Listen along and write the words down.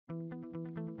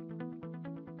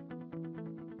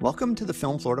Welcome to the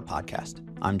Film Florida podcast.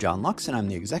 I'm John Lux, and I'm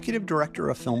the Executive Director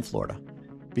of Film Florida.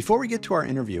 Before we get to our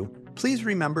interview, please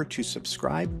remember to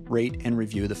subscribe, rate, and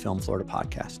review the Film Florida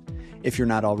podcast. If you're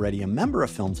not already a member of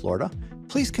Film Florida,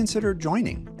 please consider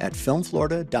joining at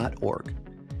filmflorida.org.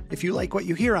 If you like what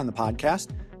you hear on the podcast,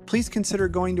 please consider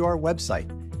going to our website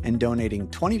and donating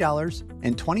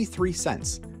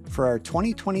 $20.23 for our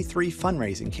 2023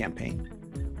 fundraising campaign.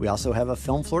 We also have a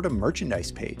Film Florida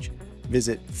merchandise page.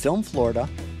 Visit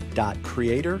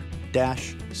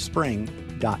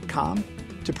filmflorida.creator-spring.com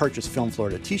to purchase Film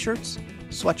Florida t-shirts,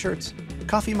 sweatshirts,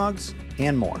 coffee mugs,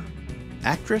 and more.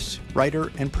 Actress,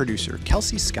 writer, and producer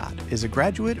Kelsey Scott is a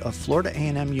graduate of Florida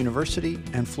A&M University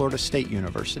and Florida State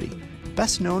University,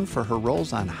 best known for her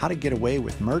roles on How to Get Away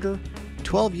with Murder,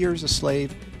 12 Years a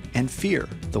Slave, and Fear,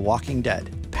 The Walking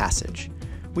Dead, Passage.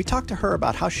 We talked to her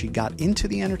about how she got into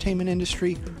the entertainment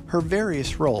industry, her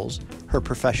various roles, her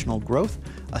professional growth,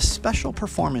 a special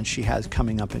performance she has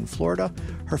coming up in Florida,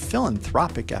 her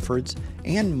philanthropic efforts,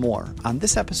 and more on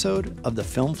this episode of the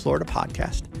Film Florida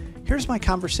podcast. Here's my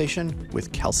conversation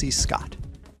with Kelsey Scott.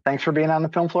 Thanks for being on the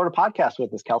Film Florida podcast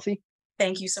with us, Kelsey.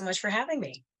 Thank you so much for having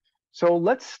me. So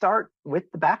let's start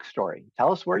with the backstory.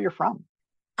 Tell us where you're from.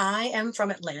 I am from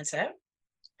Atlanta.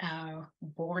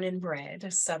 Born and bred, a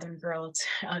Southern girl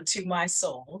to my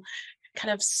soul.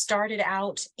 Kind of started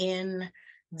out in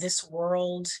this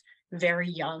world very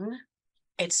young.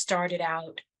 It started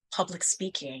out public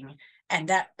speaking, and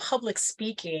that public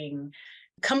speaking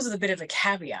comes with a bit of a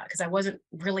caveat because I wasn't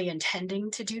really intending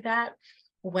to do that.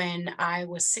 When I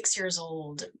was 6 years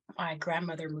old, my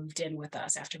grandmother moved in with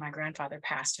us after my grandfather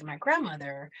passed, and my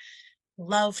grandmother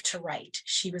loved to write.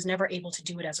 She was never able to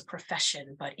do it as a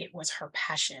profession, but it was her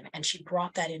passion, and she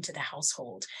brought that into the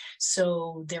household.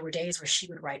 So there were days where she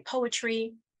would write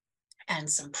poetry and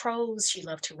some prose. She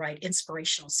loved to write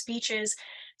inspirational speeches.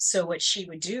 So what she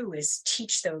would do is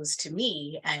teach those to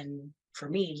me. And for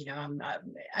me, I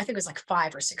think it was like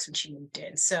 5 or 6 when she moved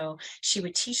in. So she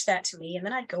would teach that to me, and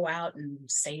then I'd go out and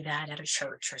say that at a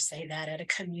church or say that at a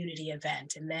community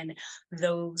event. And then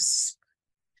those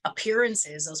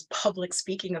appearances, those public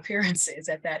speaking appearances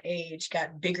at that age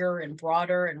got bigger and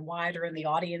broader and wider, and the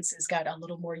audiences got a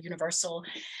little more universal.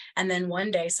 And then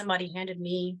one day somebody handed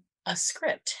me a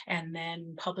script, and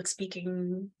then public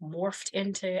speaking morphed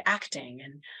into acting,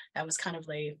 and that was kind of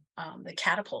the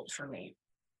catapult for me.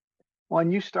 Well,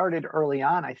 and you started early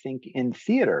on, I think, in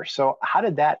theater. So how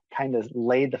did that kind of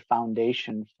lay the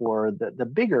foundation for the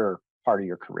bigger part of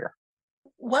your career?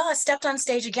 Well, I stepped on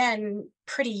stage again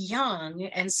pretty young,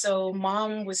 and so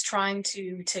mom was trying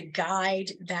to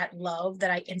guide that love that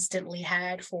I instantly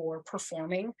had for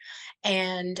performing.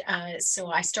 And so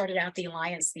I started out the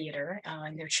Alliance Theater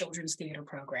in their children's theater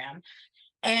program,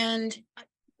 and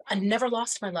I never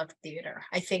lost my love for theater.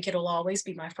 I think it'll always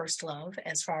be my first love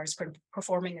as far as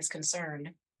performing is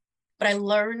concerned. But I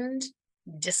learned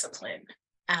discipline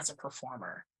as a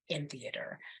performer in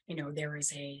theater. There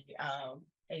is a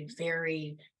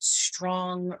very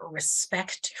strong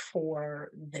respect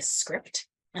for the script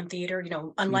in theater.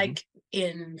 Unlike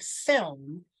in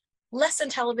film, less in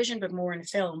television, but more in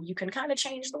film, you can kind of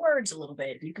change the words a little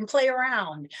bit. You can play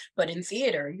around. But in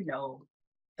theater,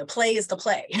 the play is the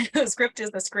play. The script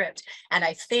is the script. And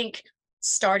I think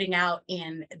starting out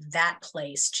in that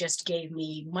place just gave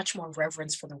me much more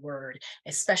reverence for the word,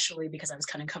 especially because I was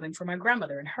kind of coming from my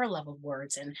grandmother and her love of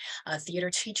words. And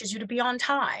theater teaches you to be on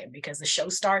time because the show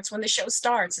starts when the show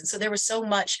starts. And so there was so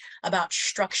much about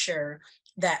structure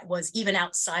that was even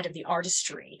outside of the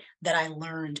artistry that I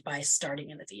learned by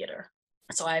starting in the theater.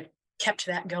 So I kept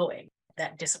that going.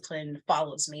 That discipline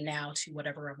follows me now to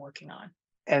whatever I'm working on.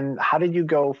 And how did you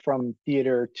go from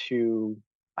theater to,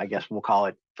 I guess we'll call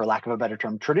it, for lack of a better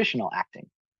term, traditional acting?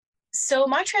 So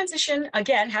my transition,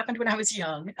 again, happened when I was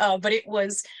young, but it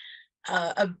was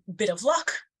a bit of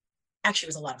luck. Actually, it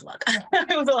was a lot of luck.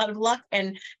 It was a lot of luck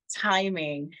and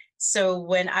timing. So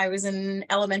when I was in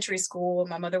elementary school,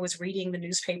 my mother was reading the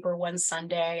newspaper one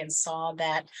Sunday and saw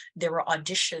that there were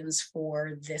auditions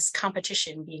for this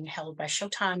competition being held by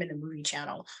Showtime and the Movie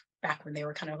Channel, back when they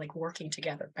were kind of like working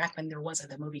together, back when there wasn't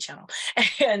the Movie Channel.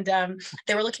 And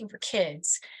they were looking for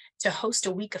kids to host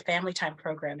a week of family time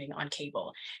programming on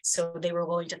cable. So they were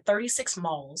going to 36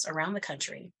 malls around the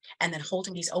country and then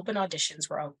holding these open auditions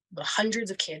where hundreds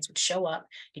of kids would show up.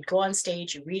 You'd go on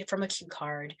stage, you read it from a cue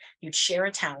card, you'd share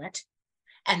a talent,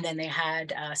 and then they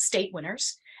had state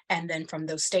winners. And then from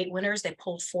those state winners, they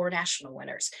pulled 4 national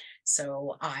winners.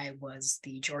 So I was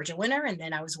the Georgia winner, and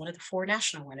then I was one of the 4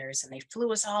 national winners. And they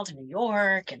flew us all to New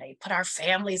York, and they put our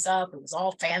families up. It was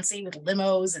all fancy with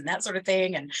limos and that sort of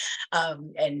thing, and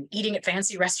eating at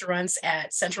fancy restaurants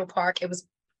at Central Park. It was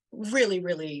really,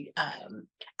 really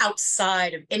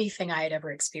outside of anything I had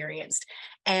ever experienced.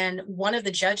 And one of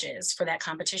the judges for that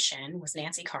competition was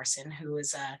Nancy Carson, who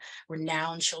is a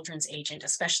renowned children's agent,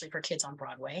 especially for kids on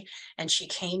Broadway. And she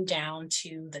came down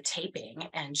to the taping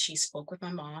and she spoke with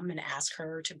my mom and asked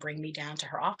her to bring me down to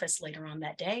her office later on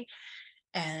that day.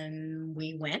 And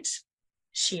we went.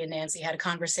 She and Nancy had a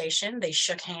conversation. They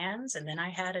shook hands, and then I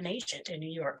had an agent in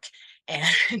New York.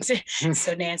 And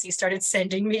so Nancy started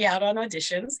sending me out on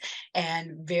auditions.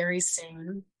 And very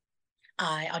soon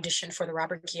I auditioned for the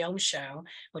Robert Guillaume Show,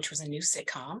 which was a new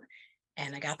sitcom.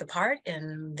 And I got the part.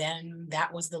 And then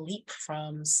that was the leap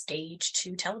from stage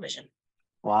to television.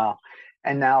 Wow.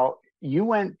 And now you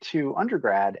went to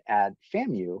undergrad at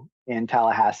FAMU in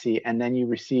Tallahassee, and then you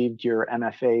received your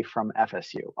MFA from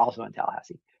FSU, also in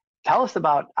Tallahassee. Tell us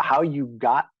about how you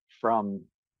got from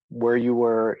where you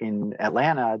were in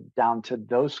Atlanta down to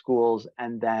those schools,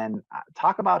 and then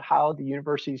talk about how the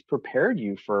universities prepared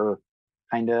you for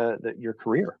kind of your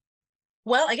career.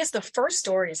 Well, I guess the first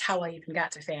story is how I even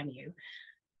got to FAMU.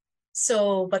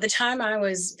 So by the time I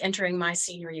was entering my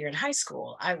senior year in high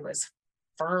school, I was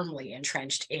firmly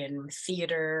entrenched in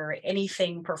theater,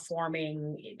 anything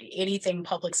performing, anything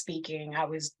public speaking.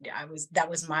 That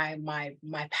was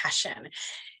my passion.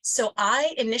 So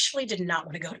I initially did not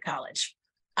want to go to college.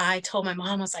 I told my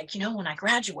mom, I was like, when I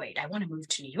graduate, I want to move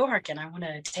to New York and I want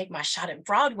to take my shot at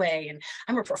Broadway. And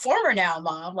I'm a performer now,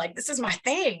 Mom. Like, this is my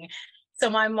thing. So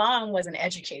my mom was an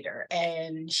educator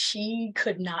and she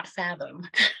could not fathom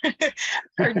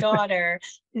her daughter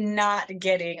not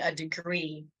getting a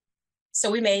degree. So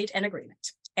we made an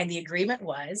agreement. And the agreement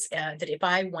was that if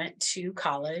I went to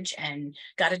college and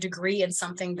got a degree in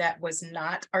something that was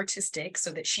not artistic,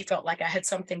 so that she felt like I had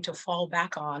something to fall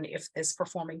back on if this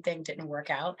performing thing didn't work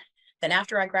out, then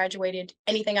after I graduated,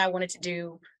 anything I wanted to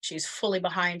do, she's fully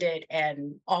behind it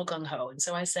and all gung ho. And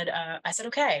so I said,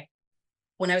 okay.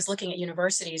 When I was looking at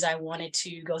universities, I wanted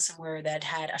to go somewhere that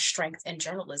had a strength in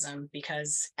journalism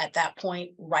because at that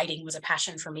point, writing was a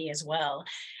passion for me as well.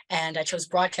 And I chose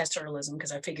broadcast journalism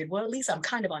because I figured, well, at least I'm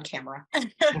kind of on camera.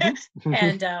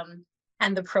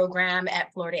 and the program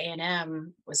at Florida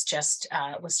A&M was just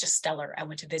stellar. I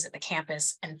went to visit the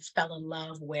campus and fell in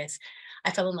love with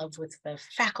the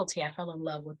faculty. I fell in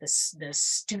love with the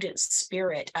student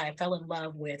spirit. I fell in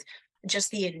love with just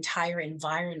the entire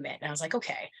environment. And I was like,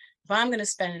 okay, if I'm going to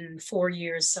spend 4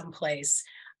 years someplace,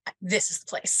 this is the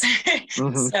place.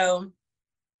 So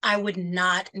I would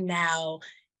not now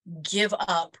give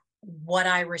up what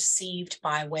I received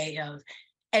by way of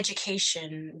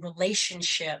education,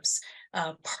 relationships,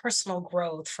 personal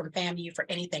growth from FAMU for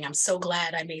anything. I'm so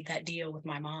glad I made that deal with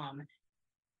my mom.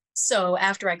 So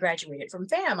after I graduated from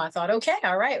FAM, I thought, okay,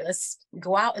 all right, let's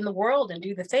go out in the world and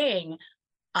do the thing.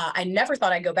 I never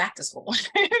thought I'd go back to school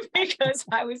because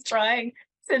I was trying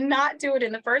to not do it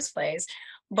in the first place.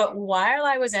 But while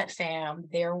I was at FAM,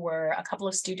 there were a couple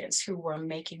of students who were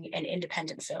making an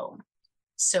independent film.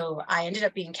 So I ended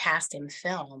up being cast in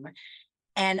film.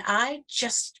 And I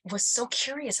just was so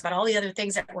curious about all the other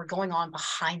things that were going on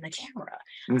behind the camera.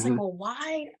 It's like, well,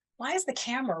 why is the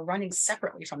camera running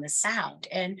separately from the sound?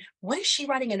 And what is she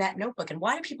writing in that notebook? And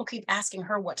why do people keep asking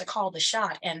her what to call the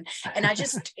shot? And I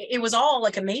just, it was all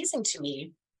like amazing to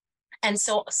me. And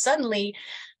so suddenly,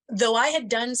 though I had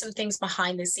done some things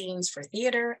behind the scenes for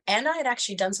theater, and I had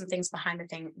actually done some things behind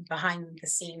the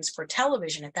scenes for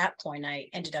television at that point, I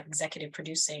ended up executive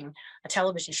producing a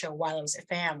television show while I was at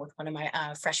FAM with one of my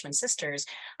freshman sisters.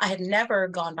 I had never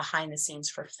gone behind the scenes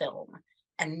for film.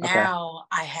 And now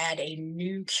I had a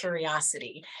new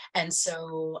curiosity. And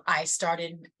so I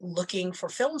started looking for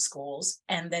film schools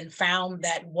and then found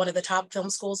that one of the top film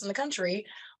schools in the country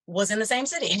was in the same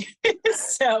city.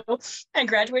 So I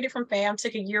graduated from FAM,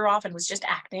 took a year off and was just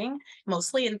acting,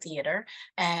 mostly in theater,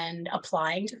 and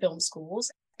applying to film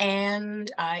schools.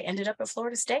 And I ended up at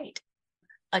Florida State.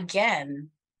 Again,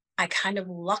 I kind of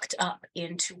lucked up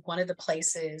into one of the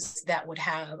places that would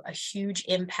have a huge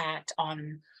impact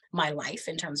on my life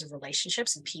in terms of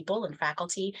relationships and people and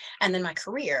faculty, and then my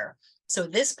career. So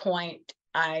at this point,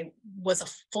 I was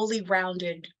a fully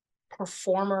rounded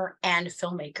performer and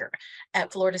filmmaker.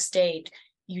 At Florida State,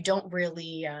 you don't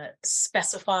really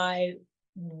specify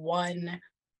one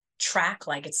track.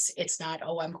 Like it's not,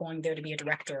 oh, I'm going there to be a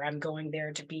director, I'm going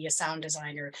there to be a sound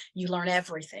designer. You learn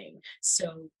everything.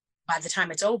 So by the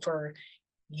time it's over,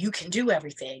 you can do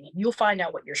everything. You'll find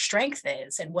out what your strength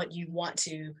is and what you want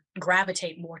to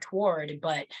gravitate more toward,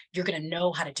 but you're going to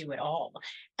know how to do it all.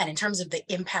 And in terms of the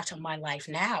impact on my life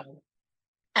now,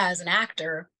 as an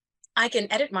actor, I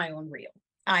can edit my own reel.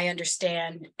 I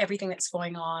understand everything that's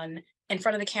going on in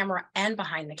front of the camera and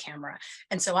behind the camera.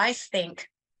 And so I think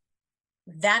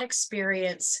that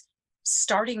experience,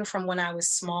 starting from when I was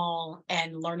small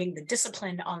and learning the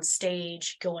discipline on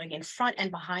stage, going in front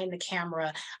and behind the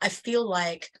camera, I feel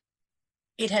like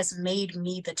it has made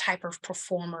me the type of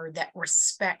performer that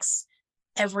respects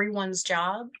everyone's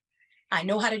job. I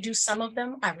know how to do some of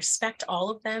them. I respect all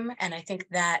of them, and I think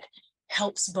that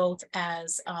helps both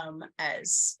as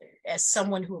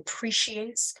someone who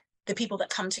appreciates the people that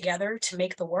come together to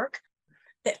make the work.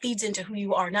 That feeds into who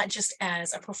you are, not just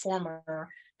as a performer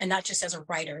and not just as a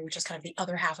writer, which is kind of the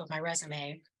other half of my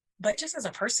resume, but just as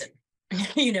a person.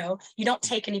 You know, you don't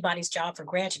take anybody's job for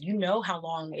granted. You know how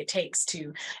long it takes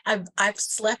to. I've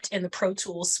slept in the Pro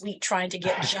Tools suite trying to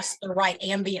get just the right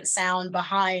ambient sound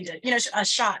behind a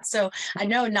shot. So I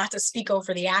know not to speak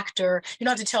over the actor. You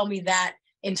don't have to tell me that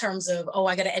in terms of, oh,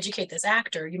 I got to educate this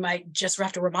actor. You might just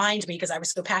have to remind me because I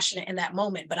was so passionate in that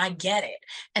moment, but I get it.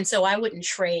 And so I wouldn't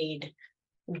trade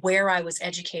where I was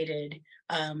educated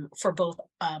for both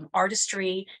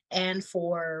artistry and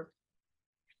for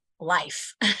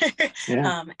life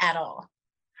Yeah. at all.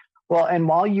 Well, and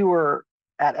while you were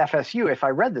at FSU, if I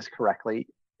read this correctly,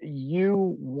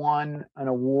 you won an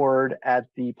award at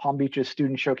the Palm Beaches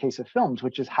Student Showcase of Films,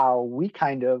 which is how we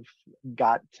kind of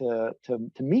got to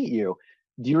meet you.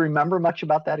 Do you remember much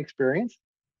about that experience?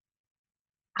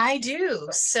 I do.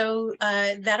 So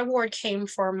that award came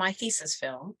for my thesis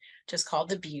film, just called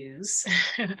The Views.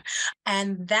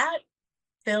 And that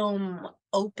film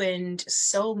opened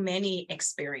so many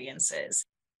experiences.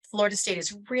 Florida State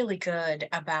is really good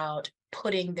about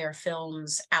putting their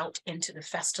films out into the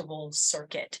festival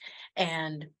circuit,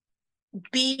 and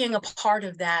being a part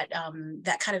of that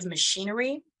that kind of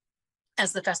machinery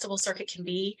as the festival circuit can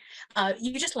be.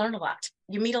 You just learn a lot.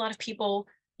 You meet a lot of people.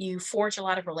 You forge a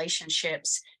lot of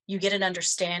relationships. You get an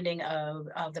understanding of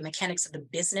the mechanics of the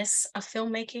business of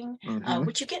filmmaking,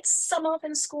 which you get some of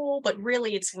in school, but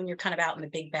really it's when you're kind of out in the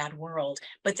big bad world.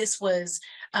 But this was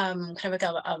kind of like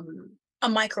a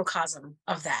microcosm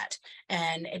of that.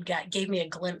 And it gave me a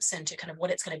glimpse into kind of what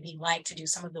it's going to be like to do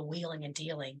some of the wheeling and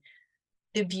dealing.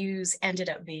 The Views ended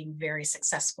up being very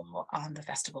successful on the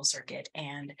festival circuit.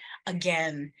 And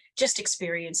again, just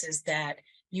experiences that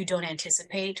you don't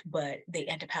anticipate, but they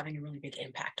end up having a really big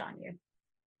impact on you.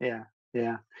 Yeah,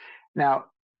 yeah. Now,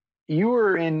 you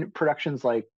were in productions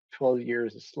like 12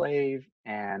 Years a Slave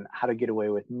and How to Get Away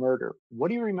with Murder. What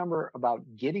do you remember about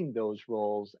getting those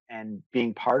roles and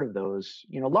being part of those,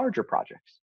 larger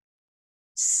projects?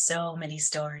 So many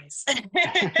stories.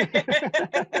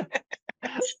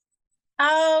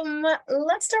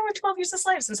 Let's start with 12 Years a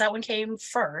Slave, since that one came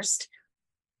first.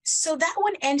 So that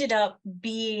one ended up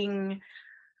being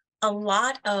a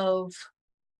lot of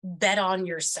bet on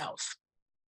yourself.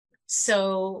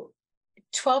 So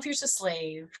 12 Years a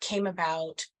Slave came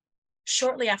about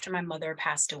shortly after my mother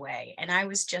passed away, and I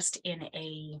was in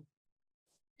a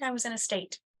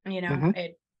state,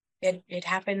 it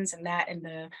happens, and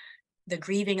the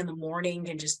grieving and the mourning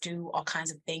can just do all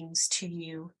kinds of things to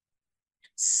you.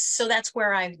 So that's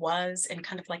where I was, in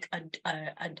kind of like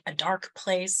a dark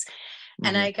place.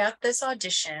 And I got this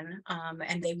audition,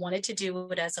 and they wanted to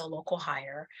do it as a local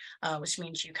hire, which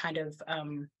means you kind of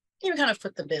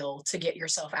foot the bill to get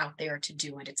yourself out there to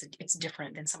do it. It's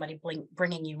different than somebody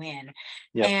bringing you in.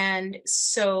 Yep. And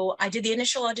so I did the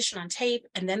initial audition on tape,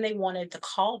 and then they wanted the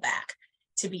callback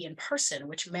to be in person,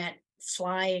 which meant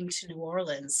flying to New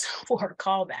Orleans for a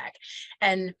callback.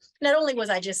 And not only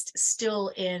was I just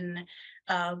still in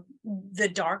the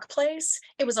dark place,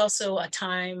 it was also a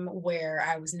time where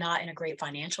I was not in a great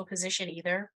financial position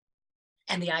either.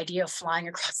 And the idea of flying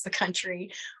across the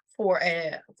country for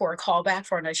a callback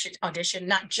for an audition,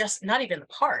 not even the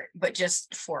part, but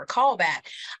just for a callback,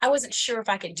 I wasn't sure if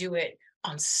I could do it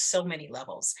on so many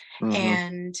levels.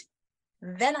 And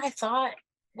then I thought,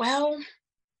 well,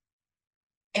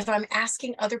 if I'm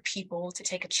asking other people to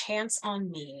take a chance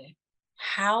on me,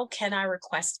 how can I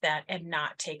request that and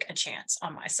not take a chance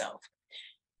on myself?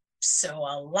 So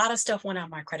a lot of stuff went on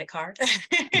my credit card.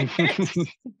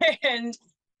 And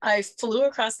I flew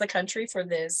across the country for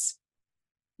this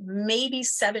maybe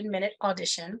 7-minute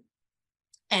audition.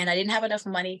 And I didn't have enough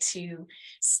money to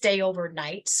stay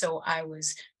overnight. So I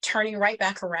was turning right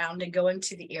back around and going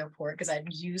to the airport because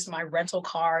I'd used my rental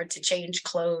car to change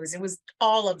clothes. It was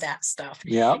all of that stuff.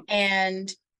 Yeah.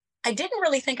 And I didn't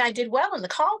really think I did well in the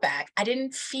callback. I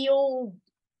didn't feel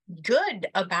good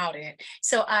about it.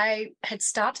 So I had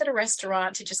stopped at a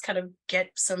restaurant to just kind of get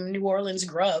some New Orleans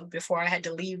grub before I had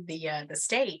to leave the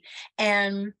state.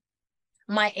 And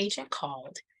my agent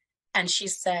called and she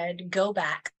said, "Go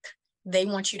back. They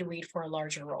want you to read for a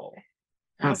larger role."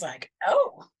 I was like,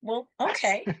 "Oh, well,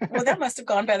 okay. Well, that must have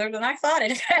gone better than I thought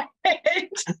it had."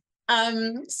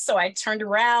 So I turned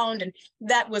around, and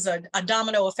that was a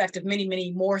domino effect of many,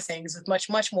 many more things with much,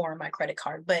 much more on my credit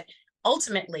card. But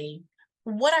ultimately,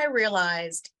 what I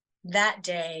realized that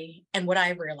day and what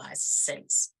I realized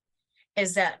since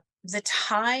is that the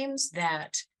times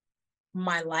that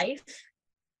my life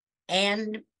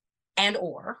and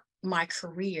or my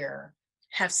career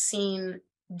have seen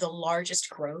the largest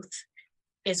growth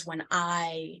is when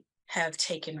I have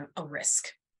taken a risk,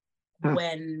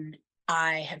 when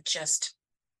I have just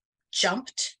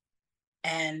jumped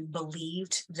and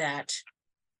believed that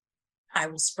I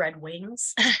will spread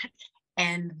wings.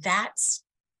 And that's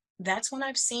when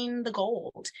I've seen the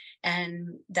gold.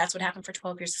 And that's what happened for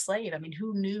 12 Years a Slave. I mean,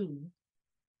 who knew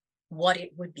what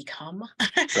it would become?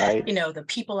 Right. You know, the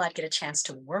people I'd get a chance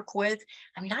to work with.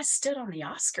 I mean, I stood on the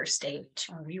Oscar stage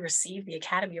when we received the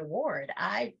Academy Award.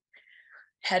 I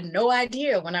had no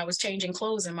idea when I was changing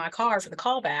clothes in my car for the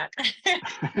callback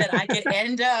that I could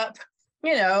end up,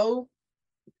 you know,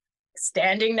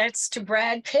 standing next to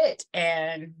Brad Pitt,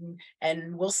 and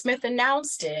Will Smith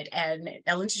announced it, and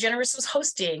Ellen DeGeneres was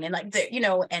hosting, and like the, you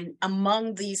know, and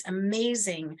among these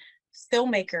amazing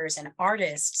filmmakers and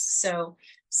artists. So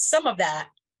some of that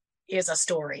is a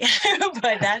story,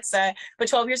 but but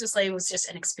 12 Years a Slave was just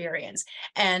an experience.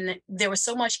 And there was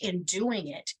so much in doing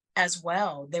it as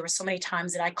well. There were so many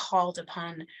times that I called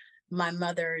upon my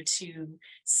mother to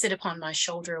sit upon my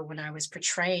shoulder when I was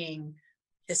portraying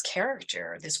this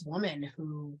character, this woman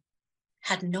who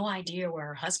had no idea where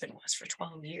her husband was for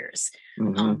 12 years,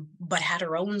 but had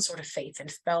her own sort of faith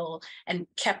and fell and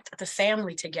kept the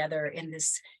family together in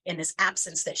this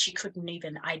absence that she couldn't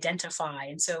even identify.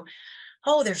 And so,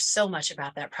 oh, there's so much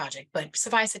about that project, but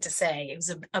suffice it to say, it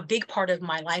was a big part of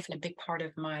my life and a big part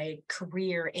of my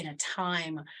career in a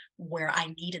time where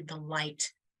I needed the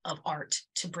light of art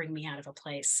to bring me out of a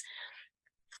place.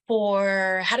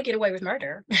 For How to Get Away with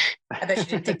Murder, I bet you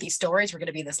didn't think these stories were going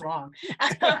to be this long.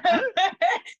 For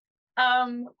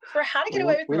How to Get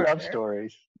Away with We Murder, love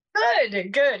stories.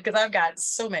 good, because I've got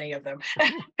so many of them.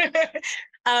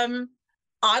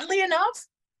 Oddly enough,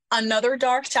 another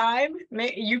dark time.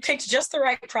 You picked just the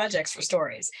right projects for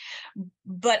stories,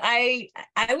 but I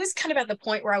was kind of at the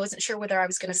point where I wasn't sure whether I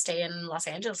was going to stay in Los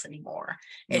Angeles anymore.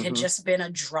 It had just been a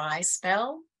dry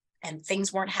spell, and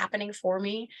things weren't happening for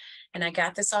me. And I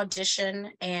got this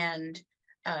audition, and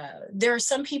there are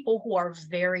some people who are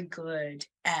very good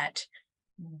at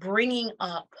bringing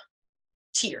up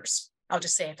tears. I'll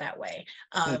just say it that way.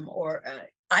 Or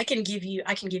I can give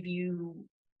you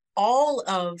all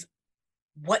of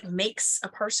what makes a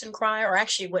person cry, or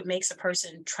actually what makes a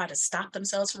person try to stop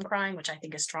themselves from crying, which I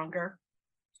think is stronger.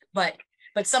 But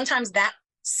sometimes that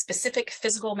specific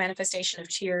physical manifestation of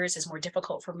tears is more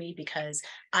difficult for me because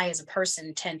I, as a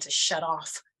person, tend to shut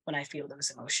off when I feel those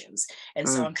emotions. And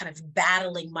so I'm kind of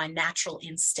battling my natural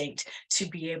instinct to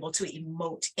be able to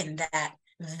emote in that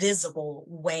visible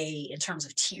way in terms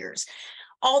of tears.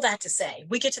 All that to say,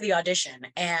 we get to the audition,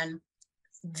 and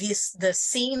the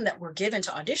scene that we're given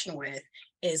to audition with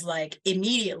is like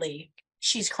immediately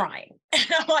she's crying. And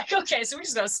I'm like, okay, so we're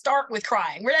just gonna start with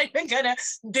crying. We're not even gonna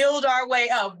build our way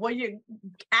up. Well, you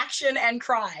action and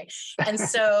cry. And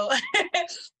so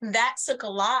that took a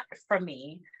lot from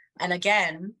me. And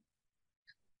again,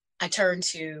 I turned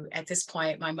to, at this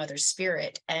point, my mother's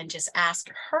spirit and just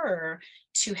asked her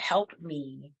to help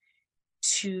me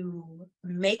to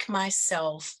make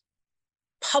myself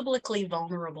publicly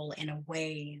vulnerable in a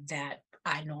way that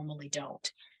I normally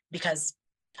don't, because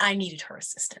I needed her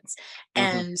assistance.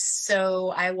 And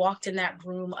so I walked in that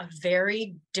room a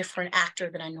very different actor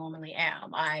than I normally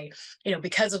am.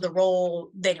 Because of the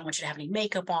role, they didn't want you to have any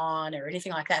makeup on or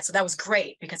anything like that. So that was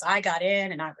great, because I got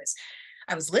in and I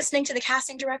was listening to the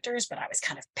casting directors, but I was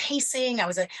kind of pacing. I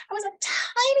was a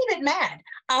tiny bit mad.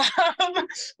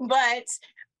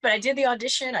 But I did the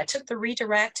audition, I took the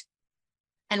redirect.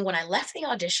 And when I left the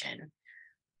audition,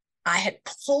 I had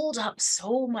pulled up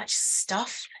so much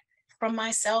stuff from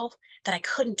myself that I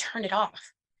couldn't turn it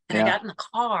off. And I got in the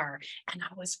car and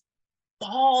I was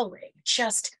bawling,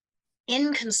 just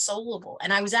inconsolable.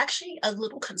 And I was actually a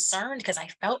little concerned because I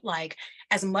felt like,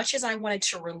 as much as I wanted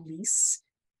to release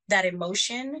that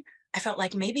emotion, I felt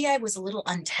like maybe I was a little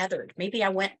untethered. Maybe I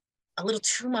went a little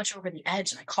too much over the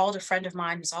edge. And I called a friend of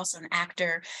mine who's also an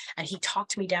actor, and he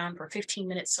talked me down for 15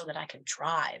 minutes so that I could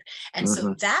drive. And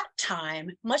so that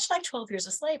time, much like 12 Years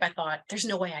a Slave, I thought, there's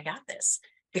no way I got this,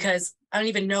 because I don't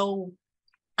even know.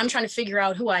 I'm trying to figure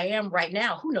out who I am right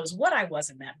now. Who knows what I was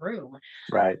in that room?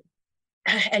 Right.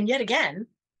 And yet again,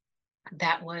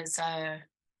 that was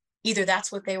either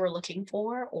that's what they were looking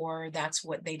for, or that's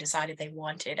what they decided they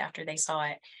wanted after they saw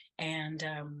it. And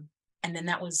And then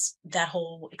that was that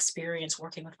whole experience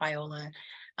working with Viola,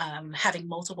 having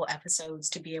multiple episodes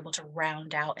to be able to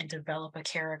round out and develop a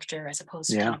character as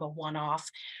opposed to kind Yeah. of a one-off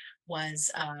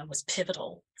was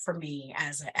pivotal for me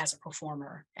as a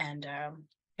performer. And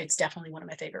it's definitely one of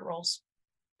my favorite roles.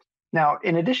 Now,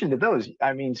 in addition to those,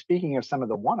 I mean, speaking of some of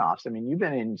the one-offs, I mean, you've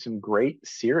been in some great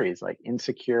series like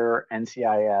Insecure,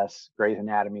 NCIS, Grey's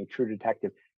Anatomy, True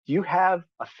Detective. Do you have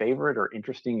a favorite or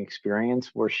interesting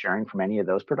experience worth sharing from any of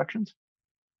those productions?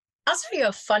 I'll tell you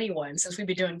a funny one since we've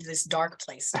been doing this dark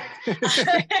place stuff.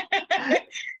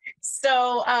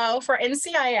 So for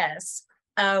NCIS,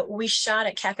 we shot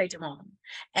at Cafe du Monde.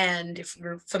 And if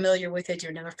you're familiar with it,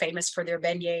 they're famous for their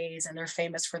beignets and they're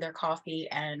famous for their coffee.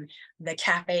 And the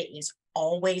cafe is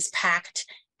always packed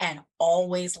and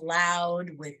always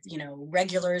loud with,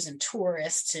 regulars and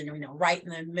tourists and, right in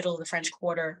the middle of the French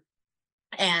Quarter.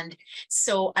 And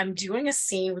so I'm doing a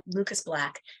scene with Lucas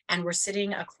Black, and we're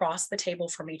sitting across the table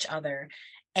from each other.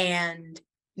 And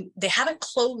they haven't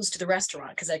closed the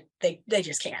restaurant because they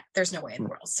just can't. There's no way in the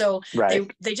world. So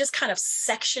Right. they just kind of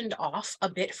sectioned off a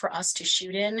bit for us to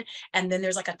shoot in. And then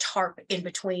there's like a tarp in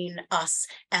between us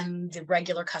and the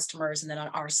regular customers. And then on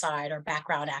our side are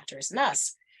background actors and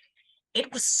us.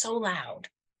 It was so loud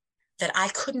that I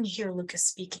couldn't hear Lucas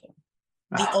speaking.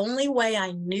 The only way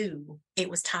I knew it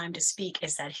was time to speak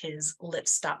is that his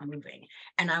lips stopped moving.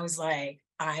 And I was like,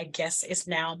 I guess it's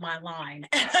now my line.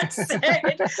 And I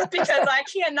said, because I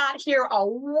cannot hear a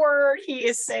word he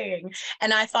is saying.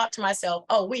 And I thought to myself,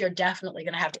 oh, we are definitely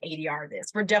going to have to ADR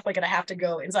this. We're definitely going to have to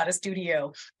go inside a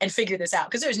studio and figure this out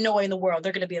because there's no way in the world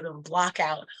they're going to be able to block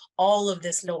out all of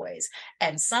this noise.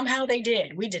 And somehow they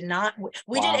did. We did not.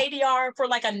 We Wow. did ADR for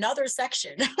like another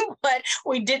section, but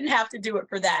we didn't have to do it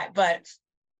for that. But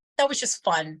that was just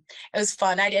fun. It was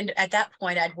fun. At that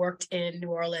point, I'd worked in New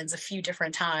Orleans a few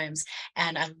different times,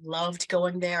 and I loved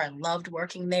going there. I loved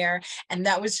working there, and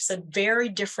that was just a very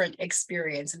different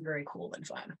experience and very cool and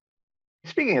fun.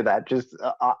 Speaking of that, just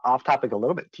off topic a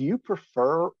little bit, do you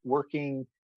prefer working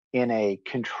in a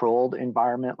controlled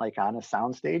environment like on a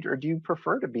soundstage, or do you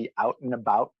prefer to be out and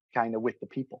about kind of with the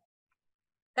people?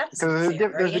 That's Because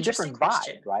there's a interesting different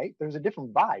question. vibe, right? There's a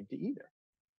different vibe to either.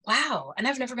 Wow, and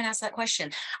I've never been asked that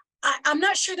question. I'm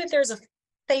not sure that there's a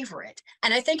favorite,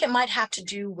 and I think it might have to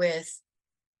do with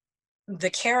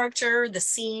the character, the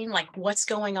scene, like what's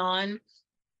going on.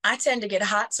 I tend to get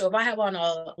hot, so if I have on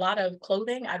a lot of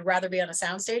clothing, I'd rather be on a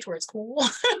soundstage where it's cool.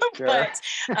 Sure. But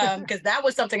because that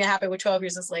was something that happened with 12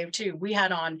 Years a Slave too. We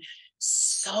had on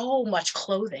so much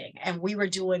clothing, and we were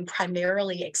doing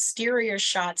primarily exterior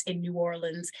shots in New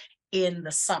Orleans in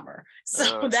the summer.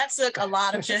 So that took a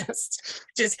lot of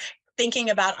just thinking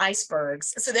about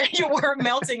icebergs so that you were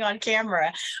melting on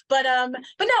camera. But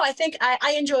no, I think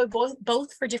I enjoy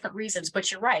both for different reasons. But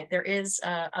you're right, there is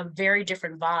a very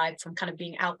different vibe from kind of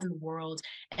being out in the world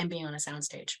and being on a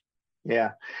soundstage.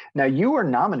 Yeah. Now, you were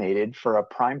nominated for a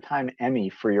Primetime Emmy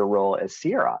for your role as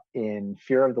Sierra in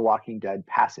Fear of the Walking Dead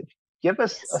Passage. Give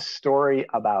us a story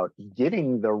about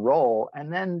getting the role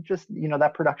and then just,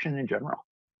 that production in general.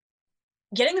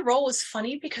 Getting the role was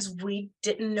funny because we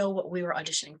didn't know what we were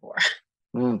auditioning for.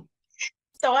 Mm.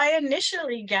 So I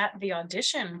initially got the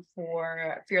audition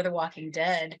for Fear the Walking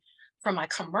Dead from my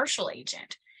commercial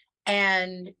agent.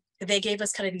 And they gave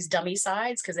us kind of these dummy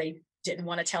sides because they didn't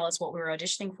want to tell us what we were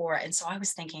auditioning for. And so I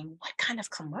was thinking, what kind of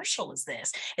commercial is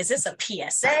this? Is this a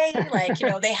PSA? Like,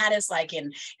 they had us like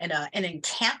in an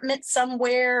encampment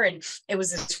somewhere. And it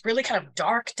was this really kind of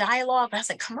dark dialogue. And I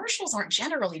was like, commercials aren't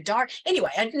generally dark.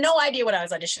 Anyway, I had no idea what I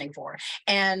was auditioning for.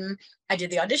 And I did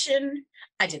the audition.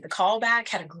 I did the callback,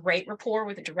 had a great rapport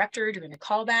with the director doing the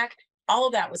callback. All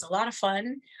of that was a lot of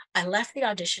fun. I left the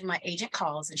audition. My agent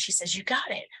calls and she says, you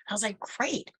got it. I was like,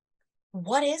 great.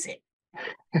 What is it?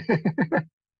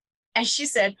 And she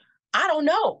said, I don't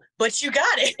know, but you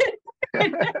got it.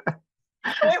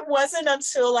 So it wasn't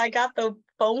until I got the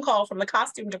phone call from the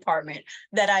costume department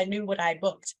that I knew what I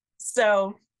booked.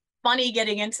 So funny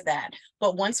getting into that.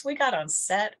 But once we got on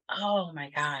set, oh my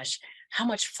gosh, how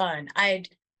much fun.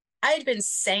 I had been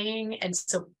saying, and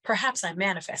so perhaps I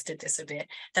manifested this a bit,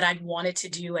 that I wanted to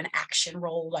do an action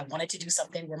role. I wanted to do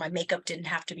something where my makeup didn't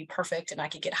have to be perfect and I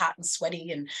could get hot and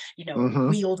sweaty and,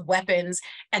 wield weapons.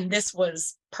 And this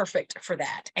was perfect for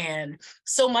that. And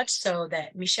so much so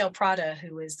that Michelle Prada,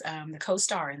 who is the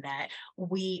co-star in that,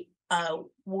 we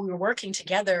were working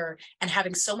together and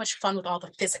having so much fun with all the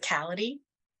physicality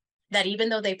that even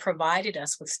though they provided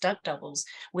us with stunt doubles,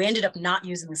 we ended up not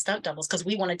using the stunt doubles because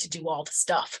we wanted to do all the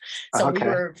stuff. So we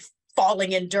were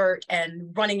falling in dirt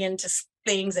and running into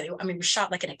things that, we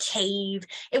shot like in a cave.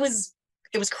 It was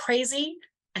crazy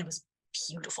and it was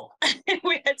beautiful.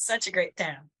 We had such a great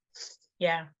time.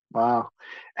 Yeah. Wow.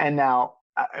 And now,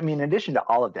 I mean, in addition to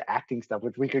all of the acting stuff,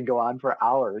 which we could go on for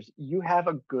hours, you have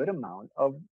a good amount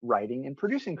of writing and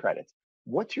producing credits.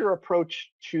 What's your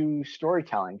approach to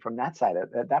storytelling from that side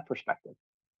of that perspective?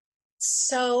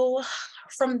 So,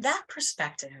 from that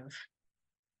perspective,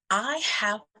 I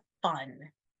have fun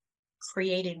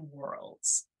creating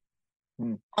worlds.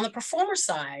 Hmm. On the performer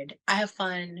side, I have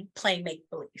fun playing make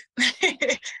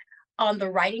believe. On the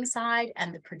writing side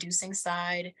and the producing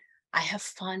side, I have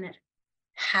fun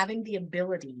having the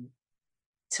ability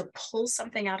to pull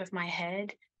something out of my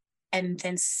head and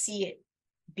then see it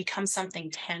become something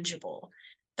tangible.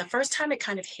 The first time it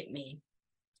kind of hit me,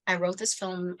 I wrote this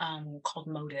film called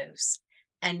Motives.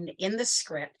 And in the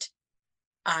script,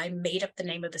 I made up the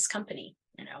name of this company.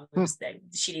 It Hmm. was that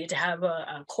she needed to have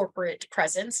a corporate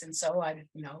presence. And so I,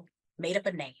 made up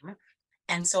a name.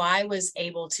 And so I was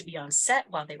able to be on set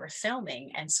while they were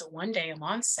filming. And so one day I'm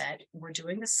on set, we're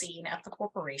doing the scene at the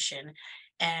corporation,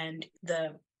 and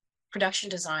the production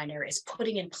designer is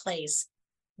putting in place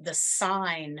the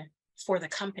sign for the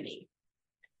company.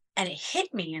 And it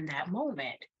hit me in that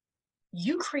moment.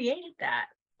 You created that.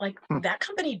 Like, Hmm. that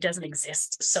company doesn't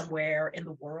exist somewhere in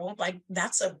the world. Like,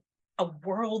 that's a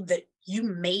world that you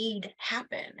made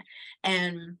happen.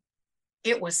 And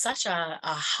it was such a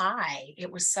high. It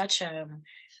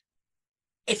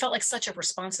felt like such a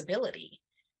responsibility.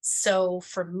 So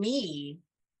for me,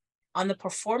 on the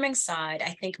performing side,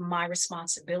 I think my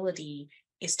responsibility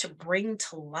is to bring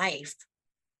to life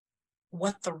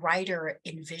what the writer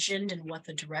envisioned and what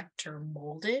the director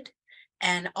molded.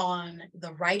 And on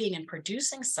the writing and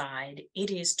producing side,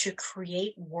 it is to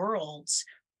create worlds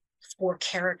for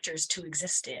characters to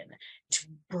exist in, to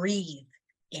breathe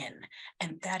in.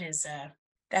 And that's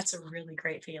a really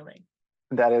great feeling.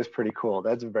 That is pretty cool.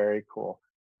 That's very cool.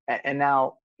 And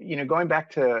now, going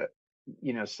back to,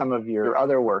 some of your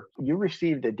other work, you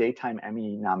received a Daytime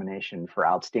Emmy nomination for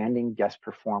Outstanding Guest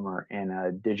Performer in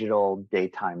a digital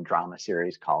daytime drama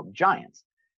series called Giants.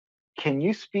 Can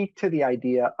you speak to the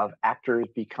idea of actors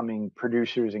becoming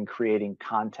producers and creating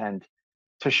content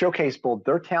to showcase both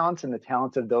their talents and the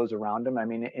talents of those around them? I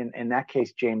mean, in that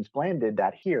case, James Bland did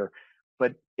that here,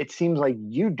 but it seems like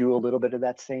you do a little bit of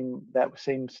that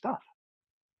same stuff.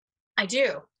 I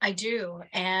do.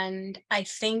 And I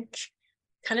think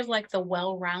kind of like the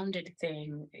well-rounded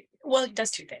thing, well, it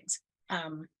does two things.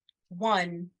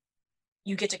 One,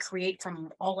 you get to create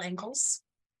from all angles.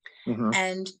 Hmm.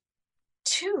 And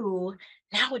two,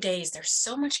 nowadays there's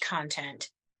so much content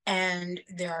and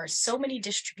there are so many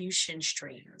distribution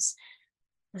streams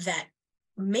that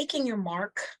making your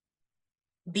mark,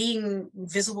 being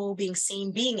visible, being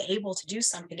seen, being able to do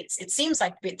something, it seems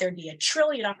like there'd be a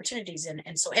trillion opportunities,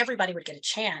 and so everybody would get a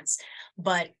chance.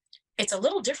 But it's a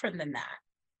little different than that.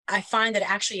 I find that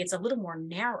actually it's a little more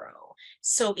narrow.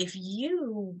 So if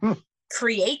you Hmm.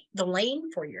 create the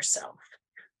lane for yourself,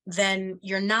 then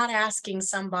you're not asking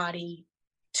somebody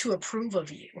to approve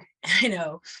of you. you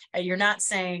know you're not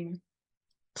saying,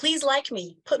 please like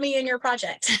me, put me in your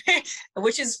project,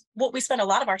 which is what we spend a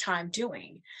lot of our time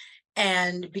doing.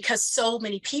 And because so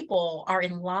many people are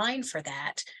in line for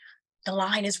that, the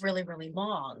line is really, really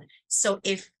long. So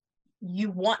if you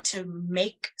want to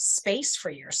make space for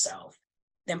yourself,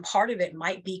 then part of it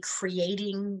might be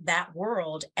creating that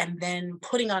world and then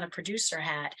putting on a producer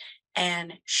hat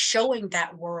and showing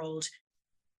that world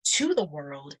to the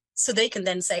world, so they can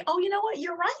then say, oh, you know what,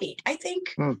 you're right.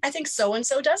 Hmm. I think so and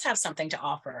so does have something to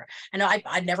offer. And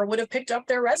I never would have picked up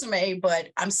their resume, but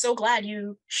I'm so glad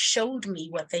you showed me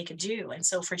what they could do. And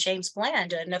so for James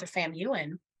Bland, another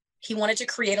FAMUan, he wanted to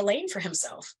create a lane for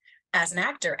himself as an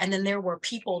actor. And then there were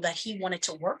people that he wanted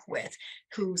to work with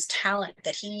whose talent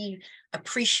that he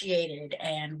appreciated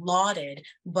and lauded,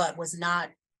 but was not,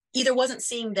 either wasn't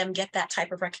seeing them get that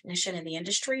type of recognition in the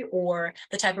industry or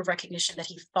the type of recognition that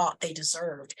he thought they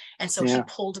deserved. And so he Yeah.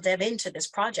 pulled them into this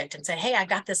project and said, hey, I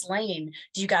got this lane.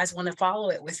 Do you guys want to follow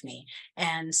it with me?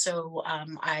 And so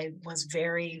I was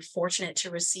very fortunate to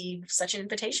receive such an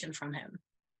invitation from him.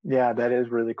 Yeah, that is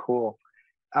really cool.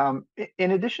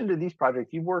 In addition to these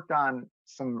projects, you've worked on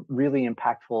some really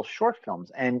impactful short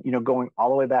films, and going all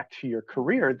the way back to your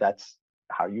career, that's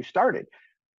how you started.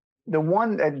 The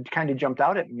one that kind of jumped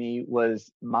out at me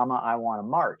was Mama, I Want to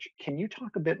March. Can you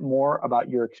talk a bit more about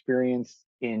your experience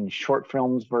in short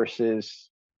films versus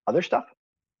other stuff?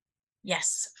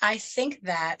 Yes, I think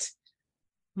that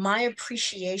my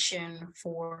appreciation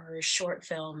for short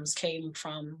films came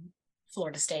from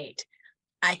Florida State.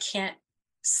 I can't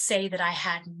say that I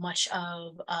had much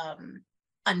of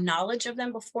a knowledge of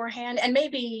them beforehand. And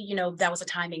maybe, that was a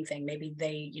timing thing. Maybe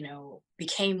they,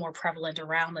 became more prevalent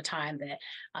around the time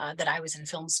that I was in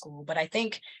film school. But I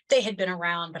think they had been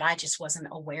around, but I just wasn't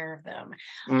aware of them.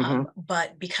 Mm-hmm.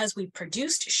 But because we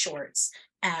produced shorts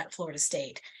at Florida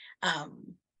State,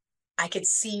 I could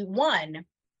see, one,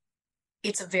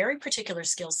 it's a very particular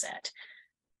skill set.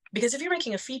 Because if you're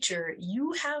making a feature,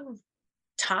 you have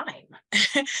time.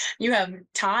 You have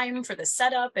time for the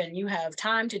setup, and you have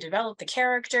time to develop the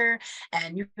character,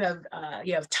 and you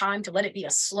have time to let it be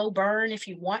a slow burn if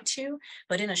you want to.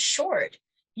 But in a short,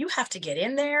 you have to get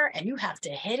in there and you have to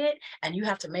hit it and you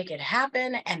have to make it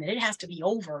happen, and it has to be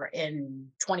over in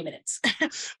 20 minutes.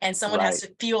 And someone has Right.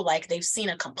 to feel like they've seen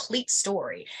a complete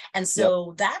story. And Yep.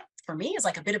 so that for me is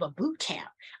like a bit of a boot camp.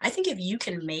 I think if you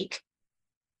can make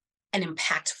an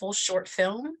impactful short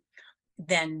film,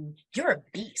 then you're a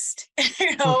beast.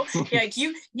 Like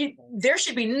there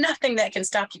should be nothing that can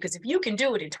stop you, because if you can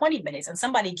do it in 20 minutes and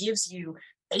somebody gives you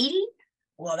 80,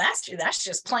 well, that's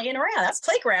just playing around. That's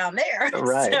playground there.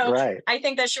 Right, So right. I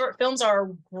think that short films are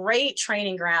a great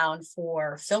training ground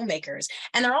for filmmakers,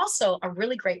 and they're also a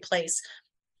really great place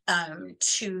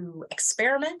to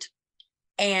experiment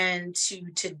and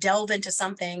to delve into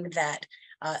something that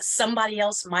somebody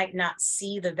else might not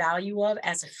see the value of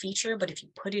as a feature. But if you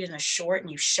put it in a short and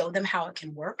you show them how it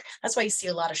can work, that's why you see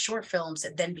a lot of short films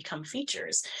that then become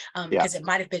features, Yeah. because it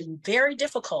might have been very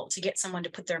difficult to get someone to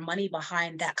put their money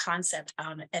behind that concept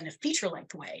in a feature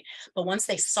length way. But once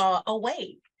they saw, oh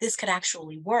wait, this could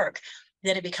actually work,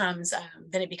 then it becomes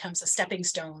a stepping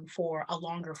stone for a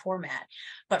longer format.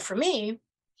 But for me,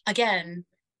 again,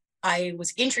 I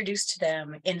was introduced to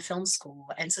them in film school.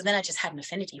 And so then I just had an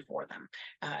affinity for them,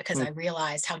 because I Mm.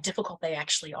 realized how difficult they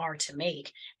actually are to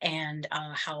make, and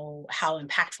how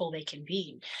impactful they can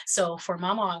be. So for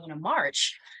Mama, I Want to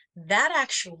March, that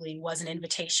actually was an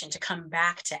invitation to come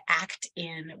back to act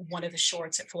in one of the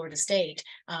shorts at Florida State,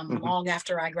 Mhm. long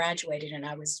after I graduated and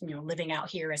I was, living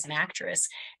out here as an actress.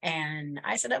 And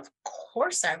I said, of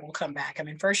course I will come back. I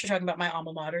mean, first you're talking about my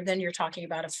alma mater, then you're talking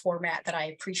about a format that I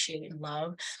appreciate and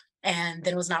love. And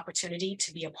then it was an opportunity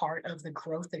to be a part of the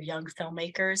growth of young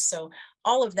filmmakers. So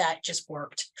all of that just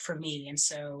worked for me. And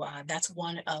so that's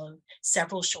one of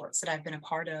several shorts that I've been a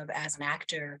part of as an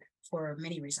actor for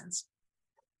many reasons.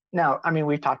 Now, I mean,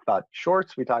 we've talked about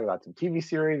shorts, we talked about some TV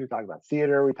series, we talked about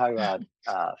theater, we talked about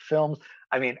films.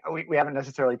 I mean, we haven't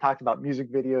necessarily talked about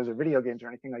music videos or video games or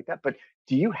anything like that, but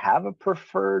do you have a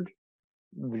preferred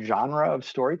genre of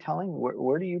storytelling?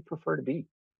 Where do you prefer to be?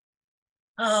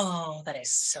 Oh, that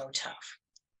is so tough.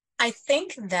 I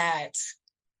think that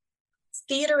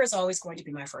theater is always going to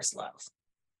be my first love,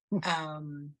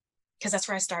 Hmm. because that's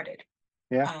where I started.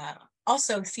 Yeah, Uh,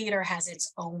 Also, theater has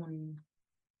its own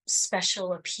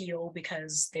special appeal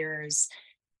because there's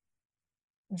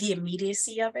the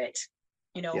immediacy of it.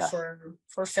 yes.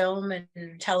 For film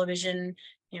and television,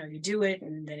 you do it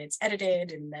and then it's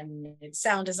edited and then it's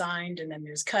sound designed and then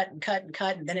there's cut and cut and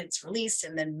cut and then it's released,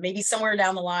 and then maybe somewhere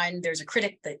down the line there's a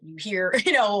critic that you hear,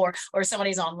 or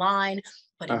somebody's online.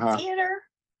 But Uh-huh.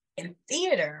 in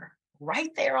theater,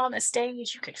 right there on the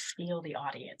stage, you could feel the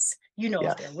audience. If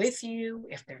they're Yes. with you,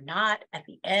 if they're not. At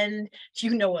the end,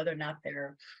 whether or not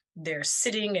they're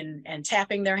sitting and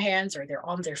tapping their hands, or they're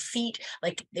on their feet,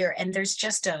 like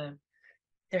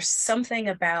there's something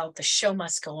about the show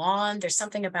must go on. There's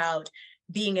something about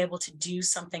being able to do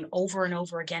something over and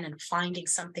over again and finding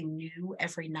something new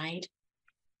every night.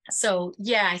 So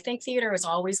yeah, I think theater is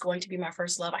always going to be my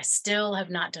first love. I still have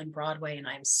not done Broadway, and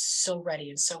I'm so ready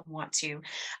and so want to.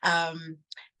 Um,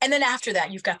 and then after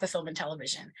that, you've got the film and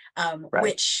television, Right.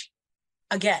 which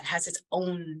again has its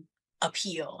own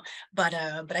appeal. But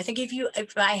I think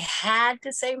if I had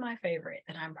to say my favorite,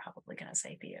 then I'm probably gonna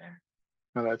say theater.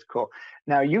 Oh, that's cool.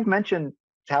 Now, you've mentioned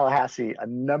Tallahassee a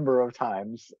number of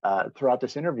times throughout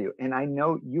this interview, and I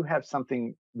know you have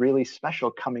something really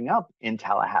special coming up in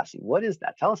Tallahassee. What is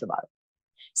that? Tell us about it.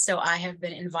 So I have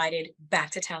been invited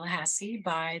back to Tallahassee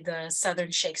by the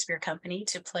Southern Shakespeare Company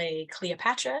to play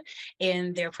Cleopatra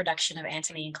in their production of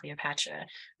Antony and Cleopatra.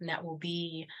 And that will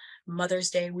be Mother's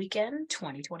Day weekend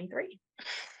 2023.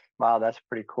 Wow, that's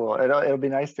pretty cool. It'll be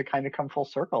nice to kind of come full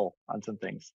circle on some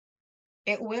things.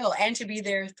 It will, and to be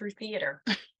there through theater.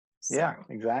 So Yeah,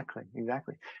 exactly,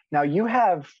 exactly. Now, you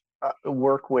have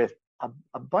work with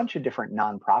a bunch of different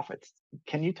nonprofits.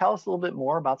 Can you tell us a little bit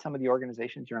more about some of the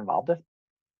organizations you're involved with?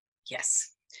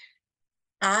 yes,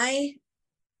 I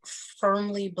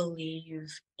firmly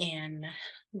believe in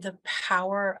the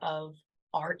power of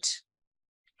art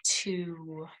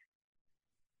to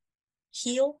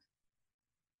heal,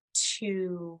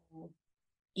 to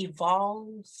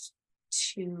evolve,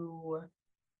 to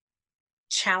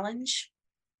challenge.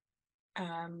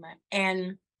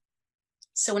 And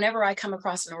so whenever I come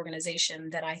across an organization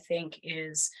that I think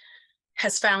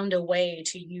has found a way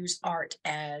to use art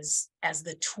as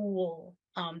the tool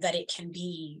that it can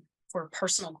be for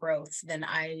personal growth, then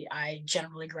I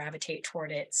generally gravitate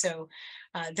toward it. So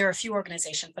there are a few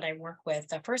organizations that I work with.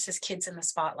 The first is Kids in the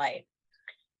Spotlight.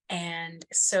 And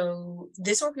so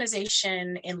this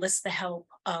organization enlists the help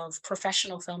of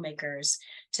professional filmmakers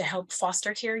to help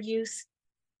foster care youth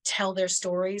tell their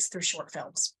stories through short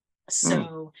films.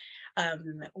 So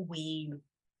we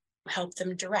help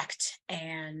them direct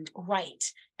and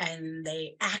write, and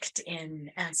they act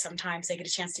in, and sometimes they get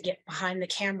a chance to get behind the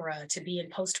camera to be in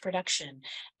post-production.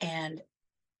 And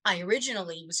I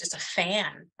originally was just a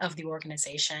fan of the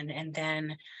organization, and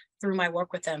then through my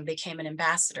work with them became an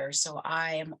ambassador. So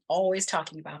I am always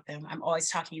talking about them. I'm always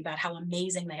talking about how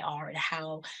amazing they are and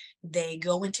how they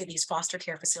go into these foster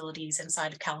care facilities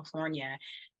inside of California,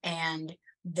 and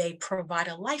they provide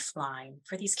a lifeline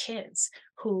for these kids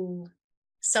who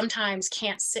sometimes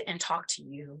can't sit and talk to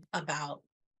you about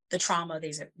the trauma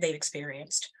they've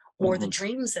experienced, or the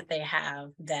dreams that they have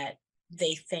that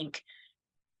they think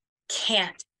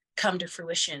can't come to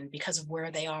fruition because of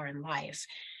where they are in life.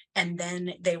 And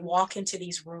then they walk into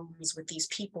these rooms with these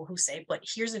people who say, but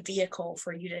here's a vehicle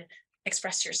for you to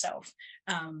express yourself,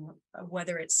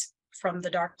 whether it's from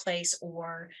the dark place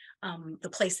or the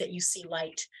place that you see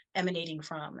light emanating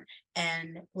from.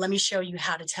 And let me show you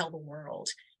how to tell the world.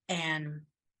 And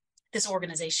this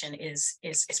organization is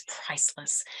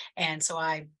priceless. And so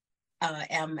I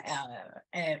am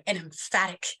an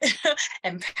emphatic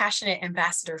and passionate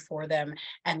ambassador for them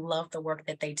and love the work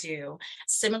that they do.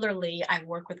 Similarly, I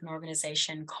work with an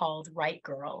organization called Write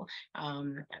Girl.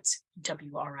 That's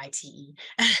WRITE,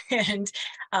 and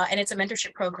it's a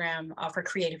mentorship program for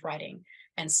creative writing.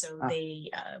 And so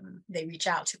they reach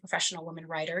out to professional women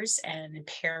writers and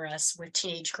pair us with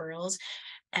teenage girls,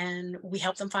 and we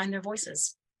help them find their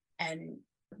voices. And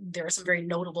there are some very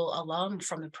notable alum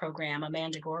from the program.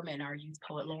 Amanda Gorman, our youth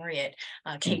poet laureate,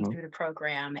 came through the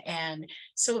program. And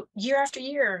so year after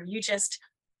year, you just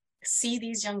see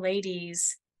these young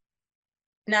ladies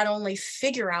not only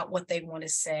figure out what they want to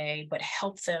say, but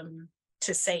help them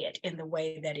to say it in the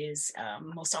way that is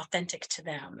most authentic to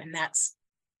them. And that's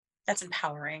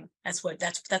empowering. That's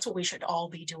what we should all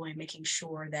be doing, making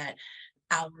sure that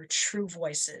our true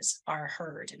voices are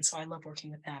heard. And so I love working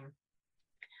with them.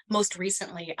 Most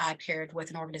recently, I paired with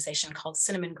an organization called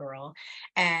Cinnamon Girl,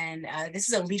 and this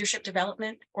is a leadership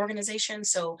development organization.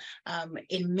 So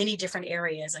in many different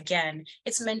areas, again,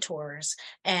 it's mentors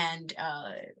and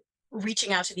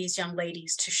reaching out to these young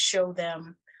ladies to show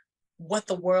them what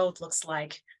the world looks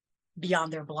like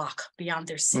beyond their block, beyond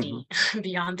their city,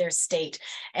 beyond their state.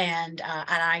 And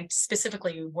I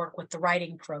specifically work with the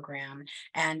writing program.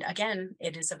 And again,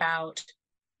 it is about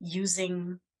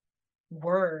using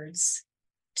words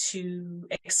to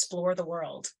explore the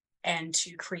world and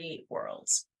to create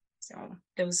worlds. So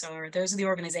those are the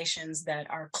organizations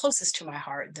that are closest to my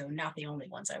heart, though not the only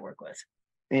ones I work with.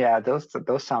 Yeah, those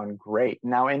sound great.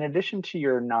 Now, in addition to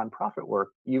your nonprofit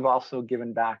work, you've also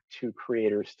given back to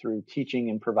creators through teaching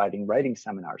and providing writing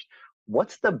seminars.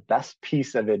 What's the best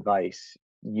piece of advice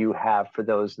you have for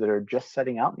those that are just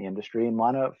setting out in the industry and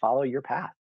want to follow your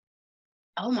path?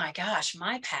 Oh my gosh,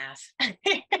 my path.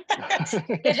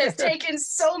 It has taken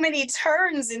so many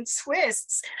turns and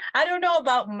twists. I don't know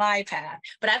about my path,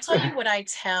 but I'll tell you what I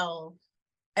tell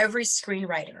every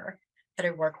screenwriter that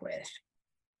I work with.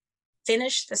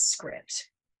 Finish the script.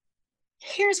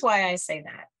 Here's why I say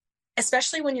that.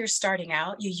 Especially when you're starting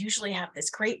out, you usually have this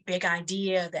great big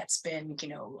idea that's been,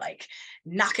 like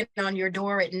knocking on your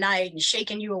door at night and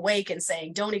shaking you awake and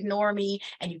saying, don't ignore me.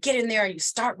 And you get in there and you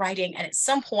start writing. And at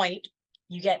some point,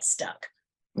 you get stuck.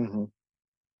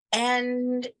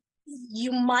 And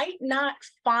you might not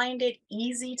find it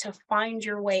easy to find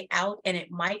your way out. And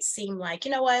it might seem like,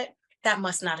 you know what, that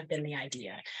must not have been the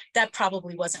idea. That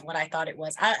probably wasn't what I thought it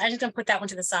was. I'm just going to put that one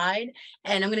to the side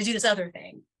and I'm going to do this other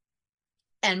thing.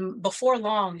 And before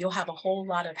long, you'll have a whole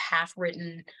lot of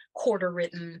half-written,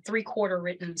 quarter-written,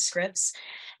 three-quarter-written scripts.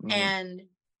 And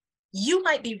you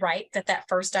might be right that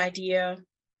first idea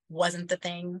wasn't the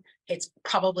thing. It's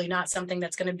probably not something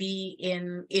that's going to be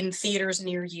in theaters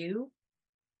near you,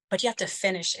 but you have to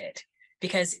finish it.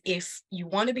 Because if you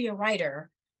want to be a writer,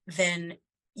 then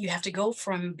you have to go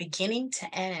from beginning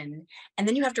to end, and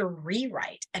then you have to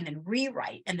rewrite and then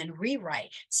rewrite and then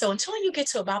rewrite. So until you get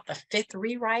to about the fifth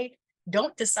rewrite,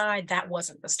 don't decide that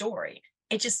wasn't the story.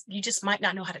 You just might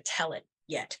not know how to tell it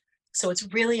yet. So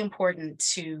it's really important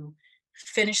to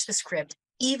finish the script,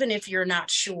 even if you're not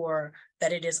sure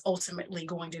that it is ultimately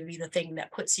going to be the thing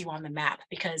that puts you on the map.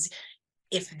 Because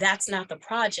if that's not the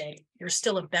project, you're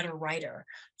still a better writer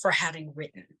for having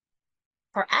written.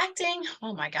 For acting,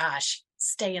 oh my gosh,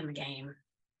 stay in the game.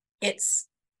 It's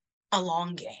a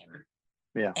long game.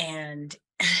 Yeah. And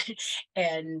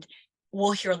and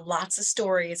we'll hear lots of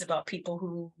stories about people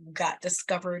who got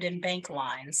discovered in bank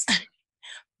lines,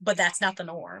 but that's not the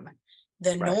norm.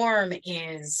 The Right. norm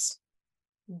is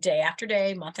day after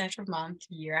day, month after month,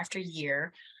 year after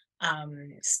year,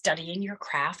 studying your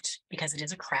craft, because it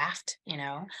is a craft,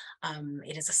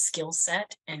 it is a skill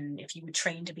set. And if you would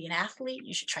train to be an athlete,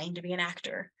 you should train to be an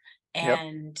actor, Yep.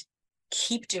 and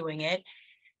keep doing it.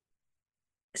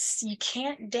 You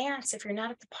can't dance if you're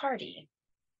not at the party.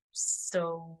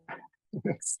 So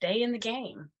stay in the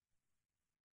game.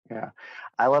 Yeah,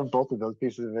 I love both of those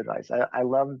pieces of advice. I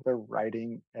love the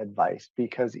writing advice,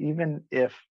 because even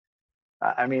if,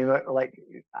 I mean, like,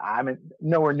 I'm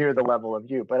nowhere near the level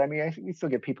of you, but I mean, we still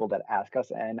get people that ask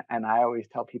us, and I always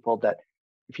tell people that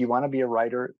if you want to be a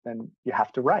writer, then you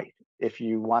have to write. If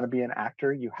you want to be an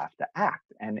actor, you have to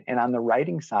act. And on the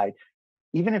writing side,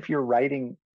 even if your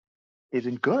writing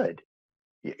isn't good,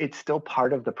 it's still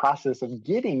part of the process of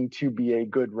getting to be a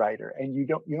good writer. And you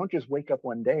don't just wake up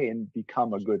one day and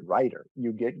become a good writer.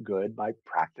 You get good by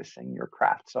practicing your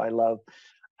craft. So I love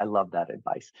that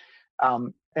advice.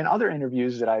 In other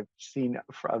interviews that I've seen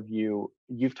of you,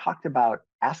 you've talked about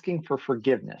asking for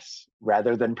forgiveness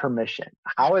rather than permission.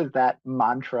 How has that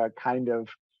mantra kind of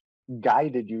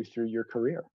guided you through your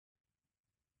career?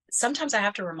 Sometimes I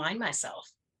have to remind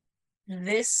myself,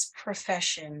 this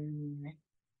profession,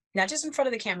 not just in front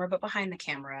of the camera, but behind the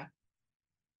camera,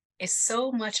 is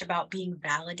so much about being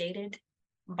validated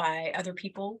by other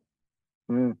people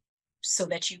Mm. so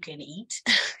that you can eat,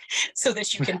 so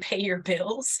that you can pay your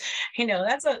bills.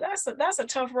 That's a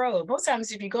tough road. Most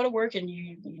times if you go to work and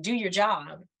you do your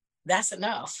job, that's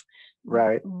enough.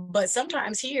 Right. But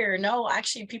sometimes here, no,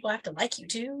 actually people have to like you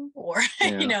too, or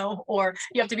Yeah. or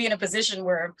you have to be in a position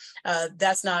where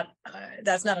that's not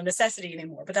a necessity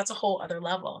anymore. But that's a whole other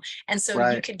level. And so you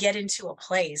Right. could get into a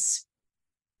place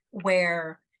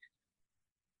where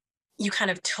you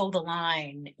kind of toe the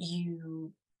line.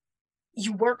 You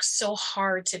work so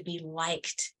hard to be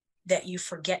liked that you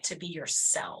forget to be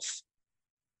yourself.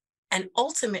 And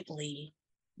ultimately,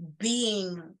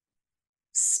 being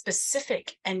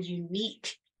specific and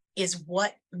unique is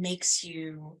what makes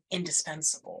you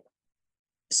indispensable.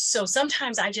 So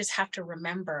sometimes I just have to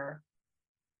remember,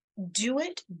 do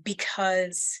it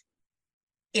because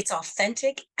it's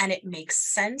authentic and it makes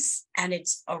sense and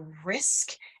it's a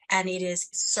risk and it is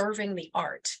serving the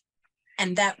art.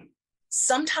 And that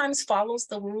sometimes follows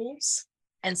the rules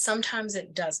and sometimes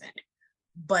it doesn't.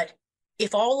 But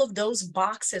if all of those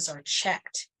boxes are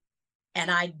checked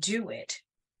and I do it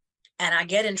and I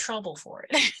get in trouble for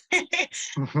it,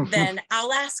 then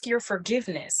I'll ask your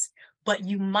forgiveness, but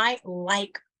you might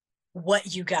like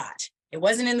what you got. It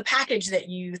wasn't in the package that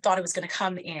you thought it was going to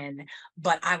come in,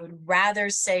 but I would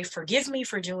rather say, forgive me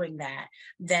for doing that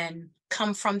than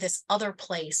come from this other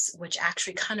place, which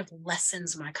actually kind of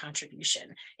lessens my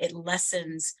contribution. It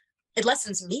lessens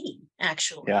me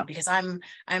actually, Yeah. because I'm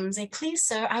saying, please,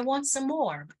 sir, I want some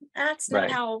more. That's not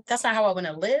Right. how I want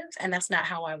to live. And that's not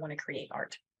how I want to create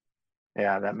art.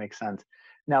 Yeah, that makes sense.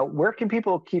 Now, where can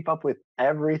people keep up with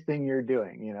everything you're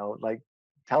doing? Like,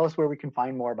 tell us where we can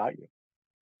find more about you.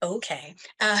 Okay.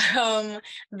 The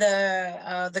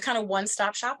kind of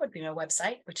one-stop shop would be my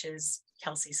website, which is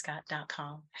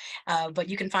kelseyscott.com. But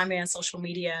you can find me on social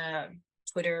media,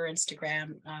 Twitter,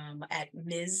 Instagram, at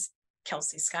Ms.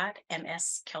 Kelsey Scott,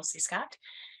 MS Kelsey Scott,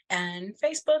 and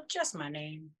Facebook, just my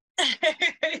name.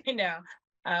 you know.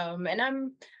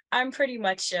 And I'm pretty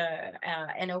much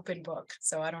an open book,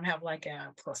 so I don't have like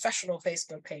a professional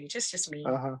Facebook page. It's just me.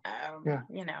 Uh-huh.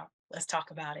 Yeah. Let's talk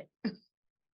about it.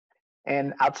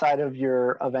 And outside of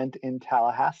your event in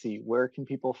Tallahassee, where can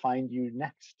people find you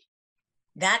next?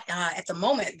 That at the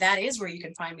moment, that is where you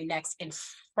can find me next, in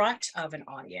front of an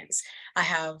audience. I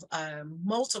have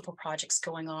multiple projects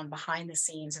going on behind the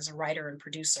scenes as a writer and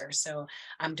producer. So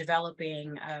I'm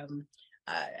developing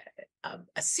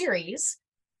a series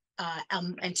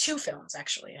and two films,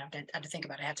 actually. I have to think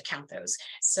about it. I have to count those.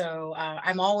 So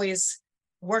I'm always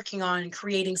working on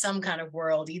creating some kind of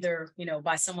world, either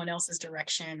by someone else's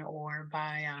direction or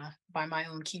by my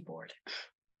own keyboard.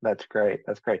 That's great.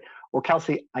 That's great. Well,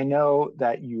 Kelsey, I know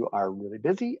that you are really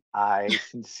busy. I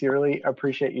sincerely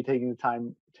appreciate you taking the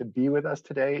time to be with us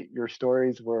today. Your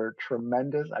stories were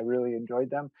tremendous. I really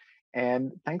enjoyed them.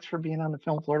 And thanks for being on the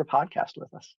Film Florida podcast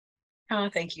with us. Oh,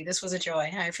 thank you. This was a joy.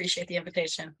 I appreciate the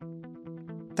invitation.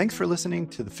 Thanks for listening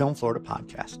to the Film Florida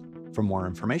podcast. For more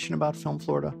information about Film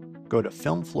Florida, go to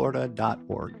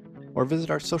filmflorida.org or visit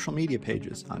our social media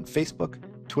pages on Facebook,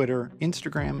 Twitter,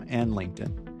 Instagram, and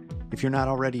LinkedIn. If you're not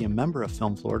already a member of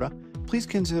Film Florida, please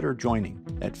consider joining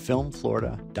at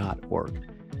filmflorida.org.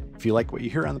 If you like what you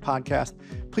hear on the podcast,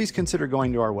 please consider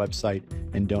going to our website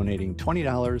and donating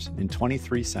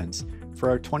 $20.23 for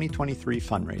our 2023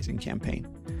 fundraising campaign.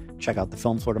 Check out the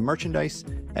Film Florida merchandise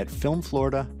at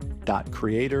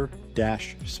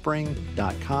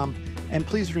filmflorida.creator-spring.com, and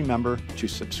please remember to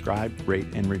subscribe, rate,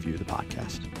 and review the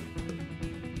podcast.